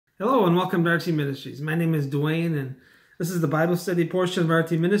Hello and welcome to RT Ministries. My name is Dwayne and this is the Bible study portion of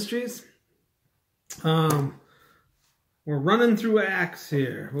RT Ministries. We're running through Acts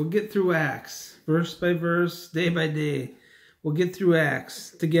here. We'll get through Acts, verse by verse, day by day. We'll get through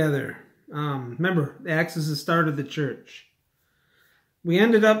Acts together. Remember, Acts is the start of the church. We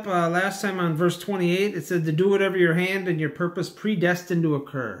ended up last time on verse 28. It said to do whatever your hand and your purpose predestined to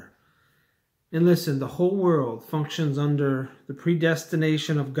occur. And listen, the whole world functions under the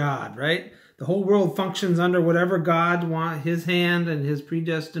predestination of God, right? The whole world functions under whatever God wants, his hand and his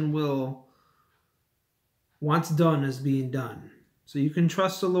predestined will wants done is being done. So you can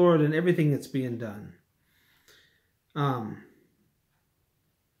trust the Lord in everything that's being done.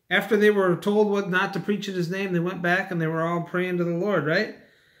 After they were told what not to preach in his name, they went back and they were all praying to the Lord, right?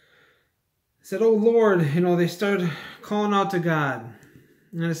 They said, oh Lord, they started calling out to God.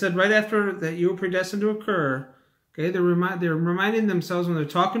 And it said right after that you were predestined to occur, okay, they're reminding themselves when they're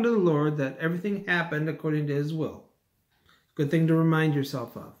talking to the Lord that everything happened according to his will. Good thing to remind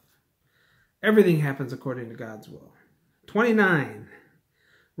yourself of. Everything happens according to God's will. 29.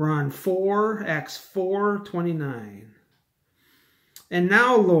 We're on Acts 4:29. And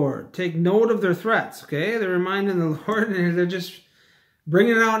now, Lord, take note of their threats, okay? They're reminding the Lord and they're just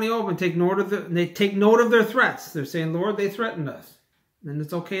bringing it out in the open. They take note of their threats. They're saying, Lord, they threatened us. And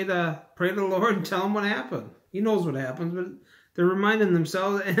it's okay to pray to the Lord and tell him what happened. He knows what happens, but they're reminding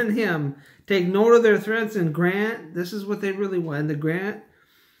themselves and him. Take note of their threats and grant, this is what they really want, to grant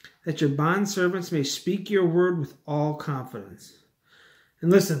that your bondservants may speak your word with all confidence. And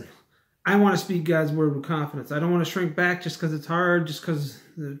listen, I want to speak God's word with confidence. I don't want to shrink back just because it's hard, just because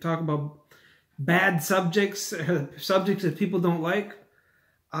they talk about bad subjects, subjects that people don't like.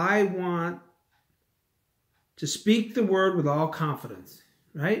 I want to speak the word with all confidence,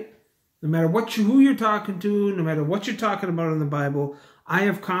 right? No matter who you're talking to, no matter what you're talking about in the Bible, I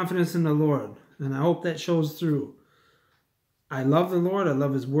have confidence in the Lord, and I hope that shows through. I love the Lord, I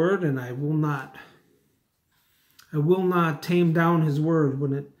love his word, and I will not tame down his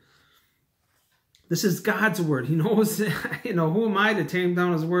word this is God's word. He knows, who am I to tame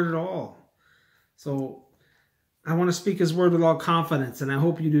down his word at all? So I want to speak his word with all confidence, and I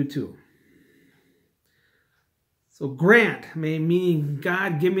hope you do too. So grant, meaning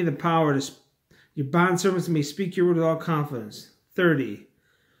God, give me the power to, your bondservants may speak your word with all confidence. 30.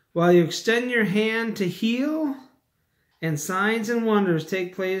 While you extend your hand to heal, and signs and wonders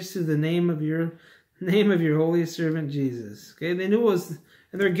take place through the name of your holy servant Jesus. Okay, they knew it was,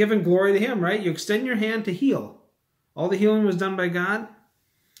 and they're giving glory to him, right? You extend your hand to heal. All the healing was done by God.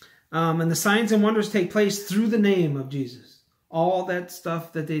 And the signs and wonders take place through the name of Jesus. All that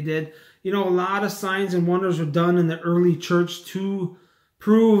stuff that they did. A lot of signs and wonders were done in the early church to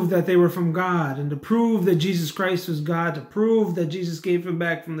prove that they were from God and to prove that Jesus Christ was God, to prove that Jesus gave him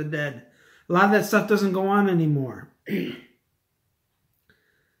back from the dead. A lot of that stuff doesn't go on anymore.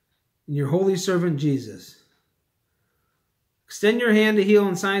 Your holy servant Jesus. Extend your hand to heal,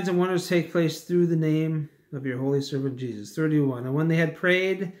 and signs and wonders take place through the name of your holy servant Jesus. 31. And when they had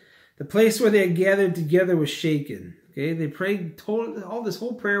prayed, the place where they had gathered together was shaken. Okay, they prayed, all this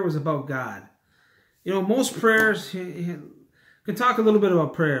whole prayer was about God. Most prayers, you can talk a little bit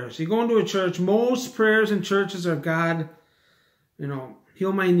about prayers. You go into a church, most prayers in churches are God,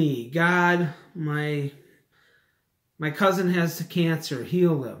 heal my knee. God, my cousin has cancer,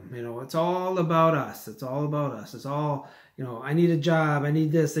 heal them. It's all about us. It's all about us. It's all, I need a job. I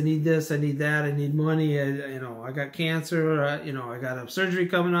need this. I need this. I need that. I need money. I got cancer. I got a surgery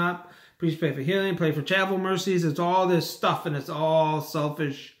coming up. Please pray for healing, pray for travel mercies. It's all this stuff, and it's all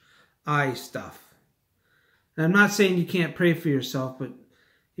selfish stuff. And I'm not saying you can't pray for yourself, but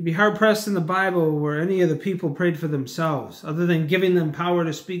you'd be hard-pressed in the Bible where any of the people prayed for themselves, other than giving them power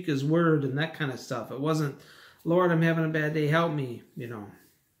to speak his word and that kind of stuff. It wasn't, Lord, I'm having a bad day, help me,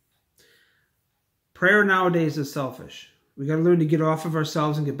 Prayer nowadays is selfish. We got to learn to get off of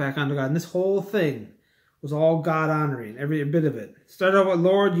ourselves and get back onto God. And this whole thing was all God-honoring, every bit of it. Start out with,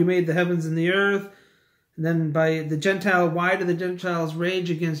 Lord, you made the heavens and the earth. And then by the Gentile, why do the Gentiles rage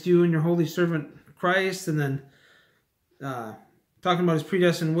against you and your holy servant Christ? And then talking about his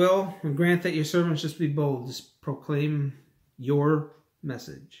predestined will. And grant that your servants just be bold, just proclaim your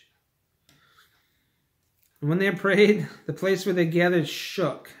message. And when they had prayed, the place where they gathered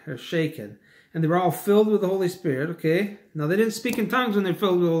shook or shaken. And they were all filled with the Holy Spirit, okay? Now, they didn't speak in tongues when they were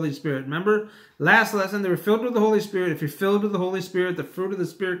filled with the Holy Spirit. Remember? Last lesson, they were filled with the Holy Spirit. If you're filled with the Holy Spirit, the fruit of the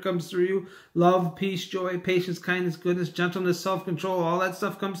Spirit comes through you. Love, peace, joy, patience, kindness, goodness, gentleness, self-control. All that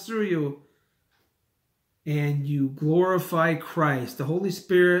stuff comes through you. And you glorify Christ. The Holy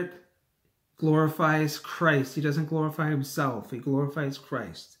Spirit glorifies Christ. He doesn't glorify himself. He glorifies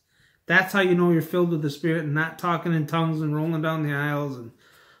Christ. That's how you know you're filled with the Spirit and not talking in tongues and rolling down the aisles and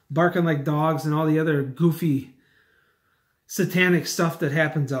barking like dogs and all the other goofy satanic stuff that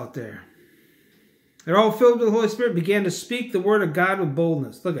happens out there. They're all filled with the Holy Spirit, began to speak the word of God with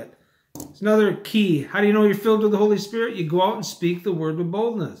boldness. Look at, it's another key. How do you know you're filled with the Holy Spirit? You go out and speak the word with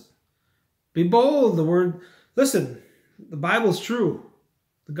boldness. Be bold. The word, listen, the Bible's true.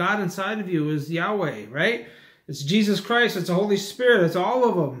 The God inside of you is Yahweh, right? It's Jesus Christ. It's the Holy Spirit. It's all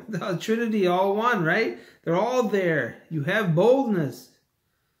of them. The Trinity, all one, right? They're all there. You have boldness.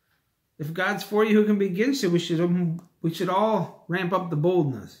 If God's for you, who can be against you? We should all ramp up the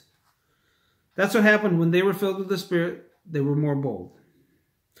boldness. That's what happened when they were filled with the Spirit. They were more bold.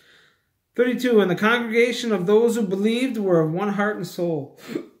 32, and the congregation of those who believed were of one heart and soul.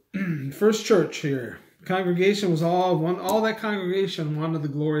 First church here. The congregation was all one. All that congregation wanted the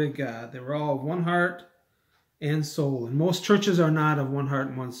glory of God. They were all of one heart and soul. And most churches are not of one heart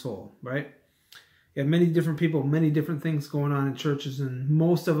and one soul, right? You have many different people, many different things going on in churches, and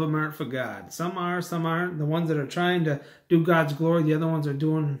most of them aren't for God. Some are, some aren't. The ones that are trying to do God's glory, the other ones are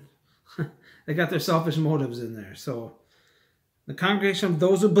doing, they got their selfish motives in there. So the congregation of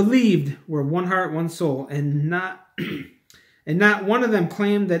those who believed were one heart, one soul, and not one of them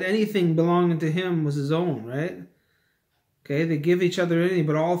claimed that anything belonging to him was his own, right? Okay, they give each other anything,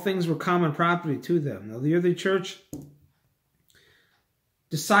 but all things were common property to them. Now, the early church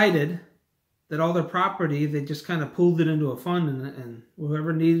decided that all their property, they just kind of pooled it into a fund, and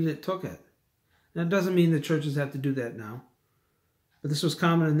whoever needed it took it. That doesn't mean the churches have to do that now, but this was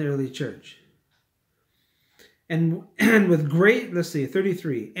common in the early church. And with great, let's see,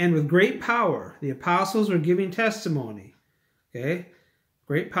 33, and with great power, the apostles were giving testimony. Okay,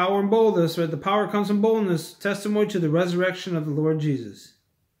 great power and boldness, right? The power comes from boldness, testimony to the resurrection of the Lord Jesus.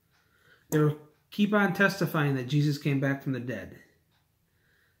 They will keep on testifying that Jesus came back from the dead.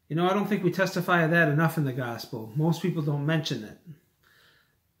 You know, I don't think we testify of that enough in the gospel. Most people don't mention it.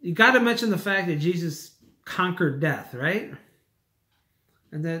 You got to mention the fact that Jesus conquered death, right?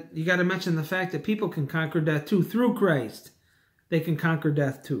 And that you got to mention the fact that people can conquer death too. Through Christ, they can conquer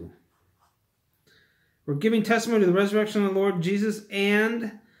death too. We're giving testimony to the resurrection of the Lord Jesus,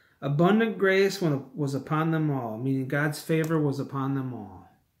 and abundant grace was upon them all, meaning God's favor was upon them all.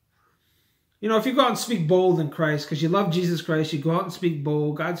 You know, if you go out and speak bold in Christ, because you love Jesus Christ, you go out and speak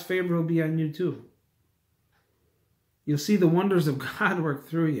bold, God's favor will be on you too. You'll see the wonders of God work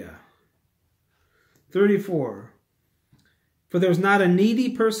through you. 34. For there was not a needy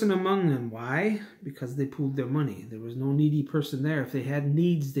person among them. Why? Because they pooled their money. There was no needy person there. If they had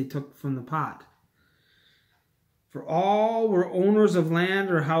needs, they took from the pot. For all were owners of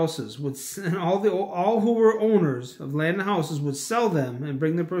land or houses, and all who were owners of land and houses would sell them and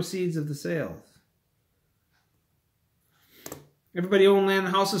bring the proceeds of the sales. Everybody owned land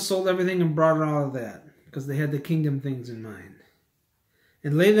and houses, sold everything, and brought all of that because they had the kingdom things in mind.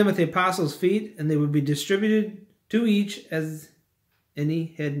 And laid them at the apostles' feet, and they would be distributed to each as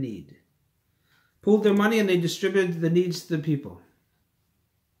any had need. Pooled their money and they distributed the needs to the people.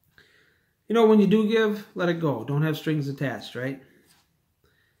 You know, when you do give, let it go. Don't have strings attached, right?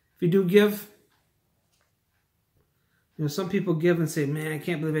 If you do give, you know, some people give and say, man, I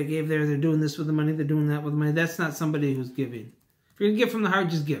can't believe I gave there. They're doing this with the money. They're doing that with the money. That's not somebody who's giving. If you're going to give from the heart,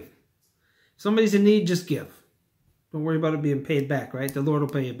 just give. If somebody's in need, just give. Don't worry about it being paid back, right? The Lord will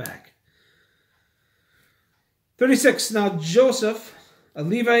pay you back. 36, now Joseph, a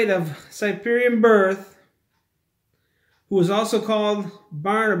Levite of Cyprian birth, who was also called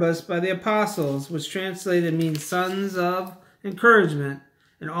Barnabas by the apostles, which translated means sons of encouragement,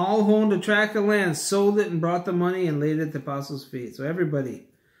 and all who owned a tract of land sold it and brought the money and laid it at the apostles' feet. So everybody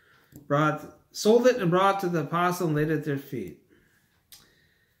sold it and brought it to the apostle and laid it at their feet.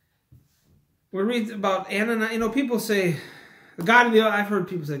 We read about Ananias. You know, people say, I've heard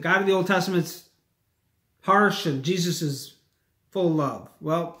people say, God of the Old Testament's harsh and Jesus is full of love.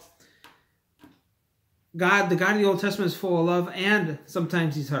 Well, the God of the Old Testament is full of love, and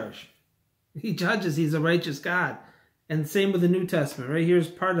sometimes he's harsh. He judges. He's a righteous God. And same with the New Testament. Right here's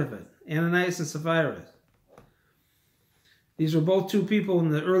part of it. Ananias and Sapphira. These were both two people in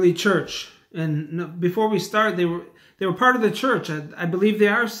the early church. And before we start, they were part of the church. I believe they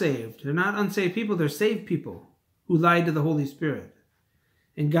are saved. They're not unsaved people. They're saved people who lied to the Holy Spirit.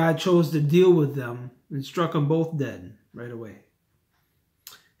 And God chose to deal with them and struck them both dead right away.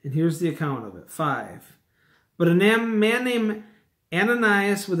 And here's the account of it. 5. But a man named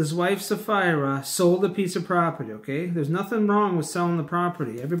Ananias with his wife Sapphira sold a piece of property, okay? There's nothing wrong with selling the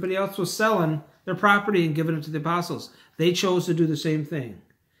property. Everybody else was selling their property and giving it to the apostles. They chose to do the same thing.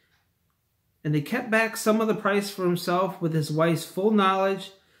 And they kept back some of the price for himself with his wife's full knowledge,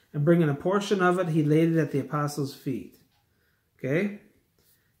 And bringing a portion of it, he laid it at the apostles' feet. Okay?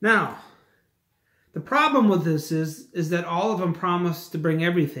 Now, the problem with this is that all of them promised to bring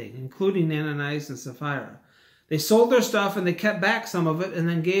everything, including Ananias and Sapphira. They sold their stuff and they kept back some of it and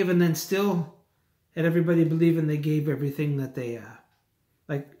then gave, and then still had everybody believing they gave everything that they,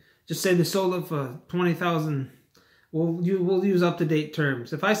 just say they sold it for $20,000. We'll use up-to-date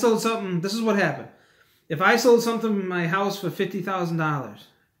terms. If I sold something, this is what happened. If I sold something in my house for $50,000,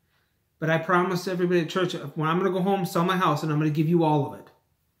 but I promised everybody at church, when I'm going to go home, sell my house, and I'm going to give you all of it.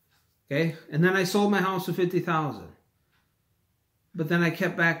 Okay? And then I sold my house for $50,000. But then I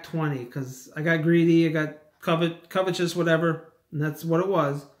kept back 20 because I got greedy, I got covetous, whatever, and that's what it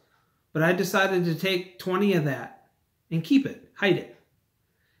was. But I decided to take 20 of that and keep it, hide it.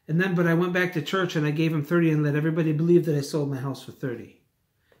 And then, but I went back to church and I gave him 30 and let everybody believe that I sold my house for 30.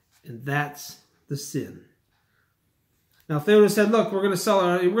 And that's the sin. Now, if they would have said, "Look, we're going to sell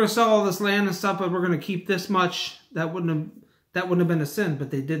all this land and stuff, but we're going to keep this much," that wouldn't have been a sin.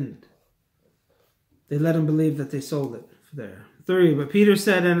 But they didn't. They let him believe that they sold it for there. 3. But Peter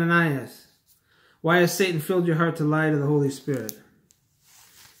said, "Ananias, why has Satan filled your heart to lie to the Holy Spirit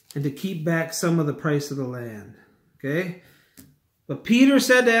and to keep back some of the price of the land?" Okay. But Peter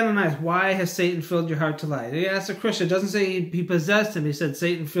said to Ananias, "Why has Satan filled your heart to lie?" He asked a Christian. It doesn't say he possessed him. He said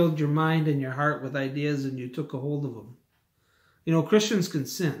Satan filled your mind and your heart with ideas and you took a hold of them. You know, Christians can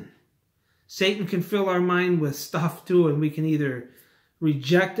sin. Satan can fill our mind with stuff too, and we can either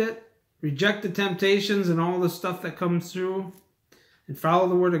reject it, reject the temptations and all the stuff that comes through, and follow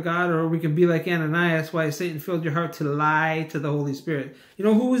the word of God, or we can be like Ananias. Why has Satan filled your heart to lie to the Holy Spirit? You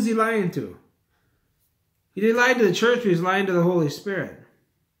know, who was he lying to? He didn't lie to the church, but he was lying to the Holy Spirit.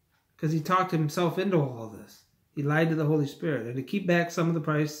 Because he talked himself into all of this. He lied to the Holy Spirit. And to keep back some of the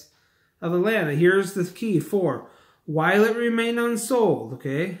price of the land. And here's the key. 4. While it remained unsold,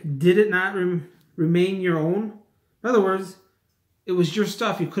 okay, did it not remain your own? In other words, it was your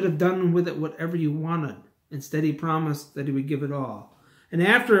stuff. You could have done with it whatever you wanted. Instead, he promised that he would give it all. And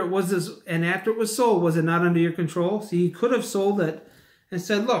after it was sold, was it not under your control? See, he could have sold it and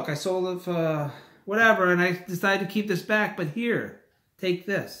said, "Look, I sold it for whatever, and I decided to keep this back, but here, take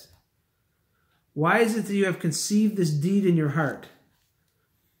this." Why is it that you have conceived this deed in your heart?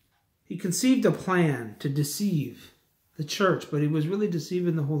 He conceived a plan to deceive the church, but he was really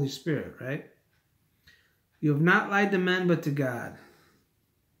deceiving the Holy Spirit, right? You have not lied to men, but to God.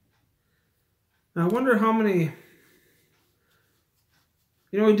 Now, I wonder how many...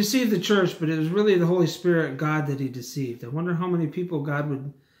 You know, he deceived the church, but it was really the Holy Spirit, God, that he deceived. I wonder how many people God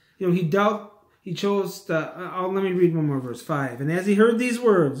would... You know, he chose to... let me read one more verse, 5. "And as he heard these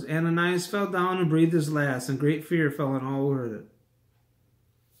words, Ananias fell down and breathed his last, and great fear fell on all who heard it."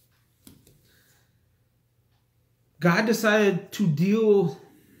 God decided to deal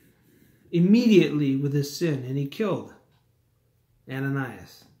immediately with his sin, and he killed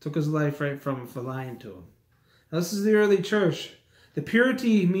Ananias. Took his life right from him for lying to him. Now, this is the early church. The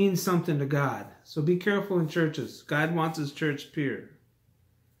purity means something to God. So be careful in churches. God wants his church pure.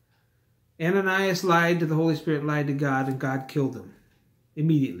 Ananias lied to the Holy Spirit, lied to God, and God killed him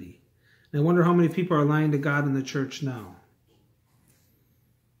immediately. And I wonder how many people are lying to God in the church now.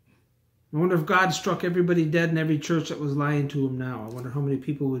 I wonder if God struck everybody dead in every church that was lying to him now. I wonder how many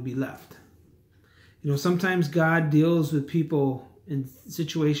people would be left. You know, sometimes God deals with people in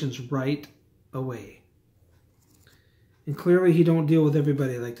situations right away. And clearly he don't deal with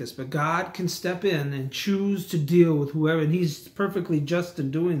everybody like this. But God can step in and choose to deal with whoever. And he's perfectly just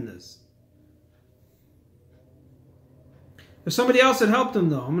in doing this. There's somebody else that helped him,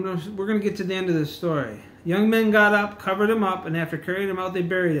 though. We're going to get to the end of this story. Young men got up, covered him up, and after carrying him out, they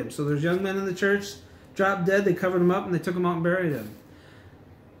buried him. So there's young men in the church, dropped dead, they covered him up, and they took him out and buried him.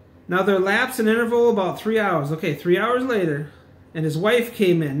 Now there lapsed an interval about 3 hours. Okay, 3 hours later, and his wife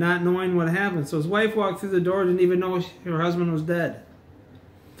came in, not knowing what happened. So his wife walked through the door, didn't even know her husband was dead.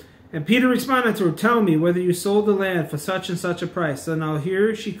 And Peter responded to her, "Tell me whether you sold the land for such and such a price." So now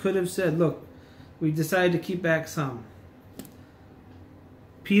here she could have said, "Look, we decided to keep back some."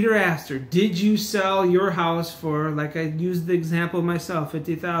 Peter asked her, "Did you sell your house for," like I used the example myself,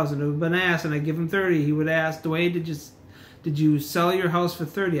 50,000. It would have been asked, and I give him 30. He would ask, "Dwayne, did you sell your house for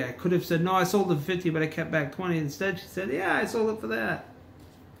 30? I could have said, "No, I sold it for 50, but I kept back 20. Instead, she said, "Yeah, I sold it for that."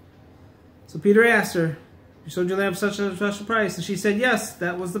 So Peter asked her, "You sold your land for such a special price?" And she said, "Yes,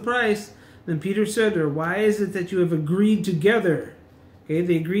 that was the price." Then Peter said to her, "Why is it that you have agreed together?" Okay,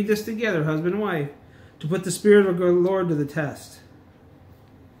 they agreed this together, husband and wife, "to put the Spirit of the Lord to the test."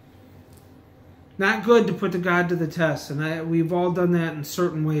 Not good to put God to the test, and we've all done that in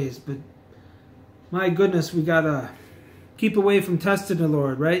certain ways, but my goodness, we gotta keep away from testing the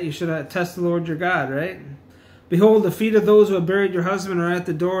Lord, right? You should test the Lord your God, right? Behold, the feet of those who have buried your husband are at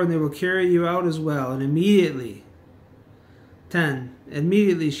the door, and they will carry you out as well. And immediately, 10,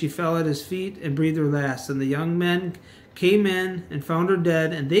 immediately she fell at his feet and breathed her last. And the young men came in and found her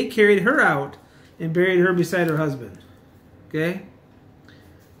dead, and they carried her out and buried her beside her husband. Okay?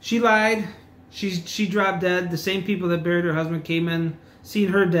 She lied. She dropped dead. The same people that buried her husband came in, seen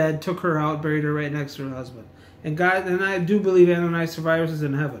her dead, took her out, buried her right next to her husband. And God, and I do believe Ananias Sapphira is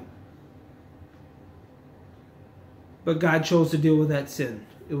in heaven. But God chose to deal with that sin.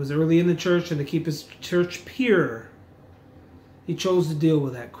 It was early in the church, and to keep his church pure, he chose to deal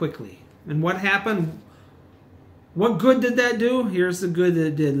with that quickly. And what happened? What good did that do? Here's the good that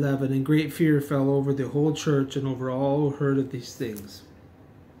it did, leaven. And great fear fell over the whole church and over all who heard of these things.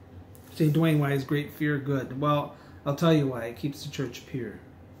 Say, Dwayne, why is great fear good? Well, I'll tell you why. It keeps the church pure.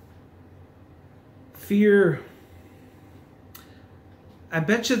 Fear... I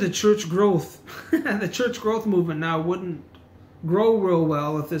bet you the church growth, the church growth movement now wouldn't grow real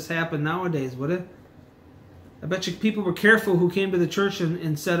well if this happened nowadays, would it? I bet you people were careful who came to the church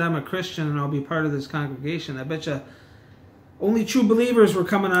and said, I'm a Christian and I'll be part of this congregation. I bet you only true believers were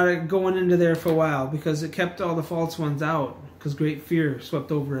going into there for a while because it kept all the false ones out because great fear swept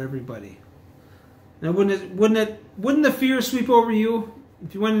over everybody. Now, wouldn't the fear sweep over you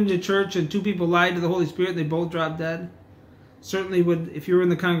if you went into church and two people lied to the Holy Spirit and they both dropped dead? Certainly would, if you were in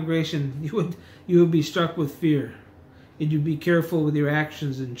the congregation, you would be struck with fear. And you'd be careful with your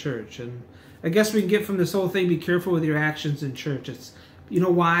actions in church. And I guess we can get from this whole thing, be careful with your actions in church. It's, you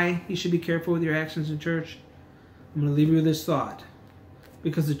know why you should be careful with your actions in church? I'm going to leave you with this thought.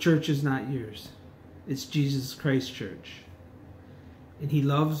 Because the church is not yours. It's Jesus Christ's church. And he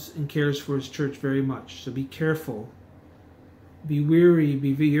loves and cares for his church very much. So be careful. Be wary.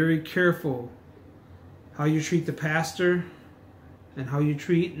 Be very careful how you treat the pastor and how you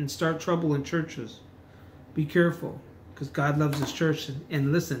treat and start trouble in churches. Be careful, because God loves his church.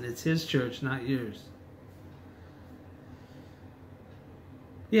 And listen, it's his church, not yours.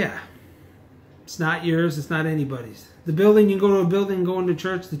 Yeah. It's not yours. It's not anybody's. The building, you go to a building, go into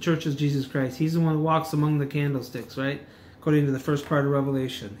church, the church is Jesus Christ. He's the one who walks among the candlesticks, right? According to the first part of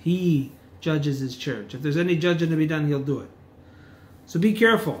Revelation. He judges his church. If there's any judging to be done, he'll do it. So be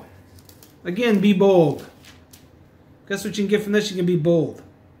careful. Again, be bold. Guess what you can get from this? You can be bold.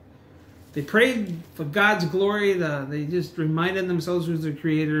 They prayed for God's glory. They just reminded themselves who's their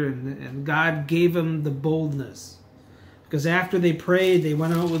creator, and God gave them the boldness. Because after they prayed, they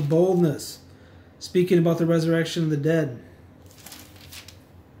went out with boldness, speaking about the resurrection of the dead.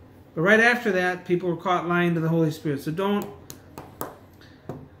 But right after that, people were caught lying to the Holy Spirit. So don't,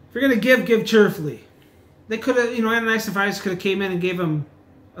 if you're going to give cheerfully. They could have, Ananias and Sapphira could have came in and gave them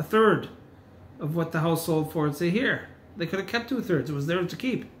a third of what the house sold for and say, here. They could have kept 2/3. It was theirs to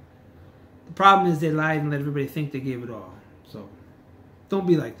keep. The problem is they lied and let everybody think they gave it all. So don't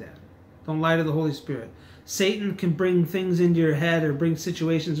be like that. Don't lie to the Holy Spirit. Satan can bring things into your head or bring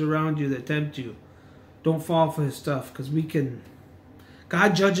situations around you that tempt you. Don't fall for his stuff, because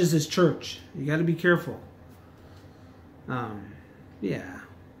God judges his church. You got to be careful. Yeah.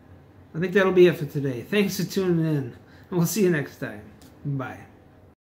 I think that'll be it for today. Thanks for tuning in. And we'll see you next time. Bye.